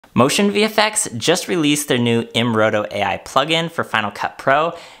Motion VFX just released their new Roto AI plugin for Final Cut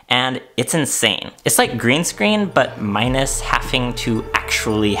Pro, and it's insane. It's like green screen, but minus having to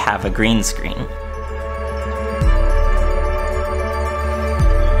actually have a green screen.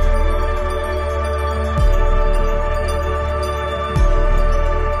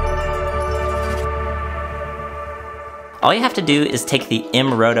 All you have to do is take the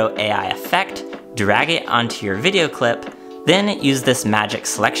Roto AI effect, drag it onto your video clip, then use this magic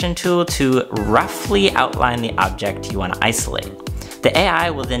selection tool to roughly outline the object you want to isolate. The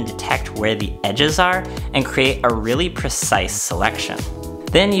AI will then detect where the edges are and create a really precise selection.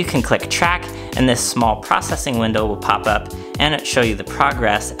 Then you can click track and this small processing window will pop up and show you the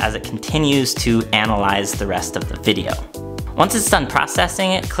progress as it continues to analyze the rest of the video. Once it's done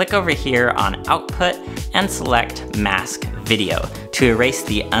processing it, click over here on Output and select Mask Video to erase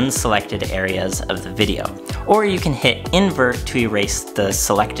the unselected areas of the video. Or you can hit Invert to erase the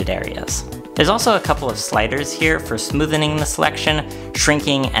selected areas. There's also a couple of sliders here for smoothing the selection,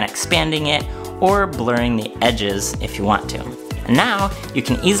 shrinking and expanding it, or blurring the edges if you want to. And now you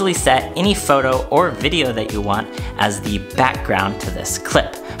can easily set any photo or video that you want as the background to this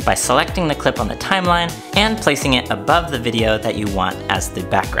clip by selecting the clip on the timeline and placing it above the video that you want as the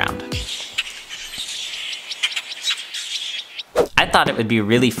background. I thought it would be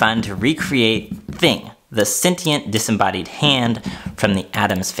really fun to recreate Thing, the sentient disembodied hand from the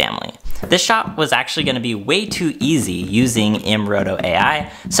Addams family. This shot was actually going to be way too easy using Roto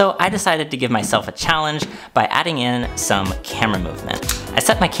AI, so I decided to give myself a challenge by adding in some camera movement. I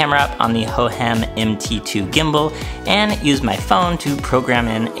set my camera up on the Hohem MT2 gimbal and used my phone to program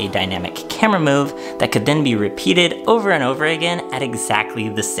in a dynamic camera move that could then be repeated over and over again at exactly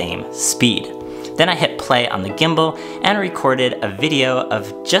the same speed. Then I hit play on the gimbal and recorded a video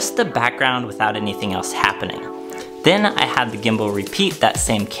of just the background without anything else happening. Then I had the gimbal repeat that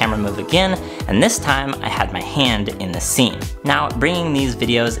same camera move again, and this time I had my hand in the scene. Now, bringing these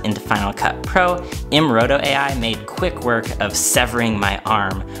videos into Final Cut Pro, Roto AI made quick work of severing my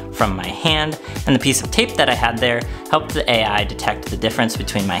arm from my hand, and the piece of tape that I had there helped the AI detect the difference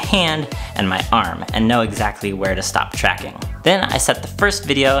between my hand and my arm and know exactly where to stop tracking. Then I set the first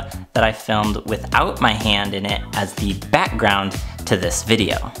video that I filmed without my hand in it as the background to this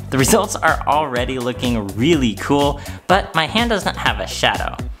video. The results are already looking really cool, but my hand doesn't have a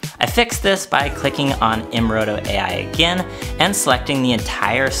shadow. I fixed this by clicking on Roto AI again and selecting the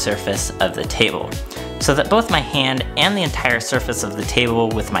entire surface of the table, so that both my hand and the entire surface of the table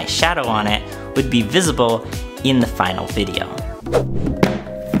with my shadow on it would be visible in the final video.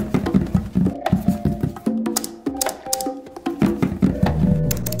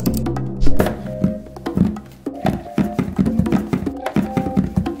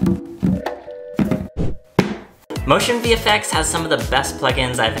 Motion VFX has some of the best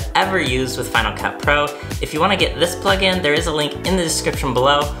plugins I've ever used with Final Cut Pro. If you want to get this plugin, there is a link in the description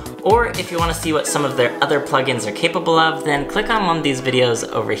below, or if you want to see what some of their other plugins are capable of, then click on one of these videos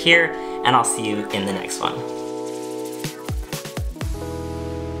over here, and I'll see you in the next one.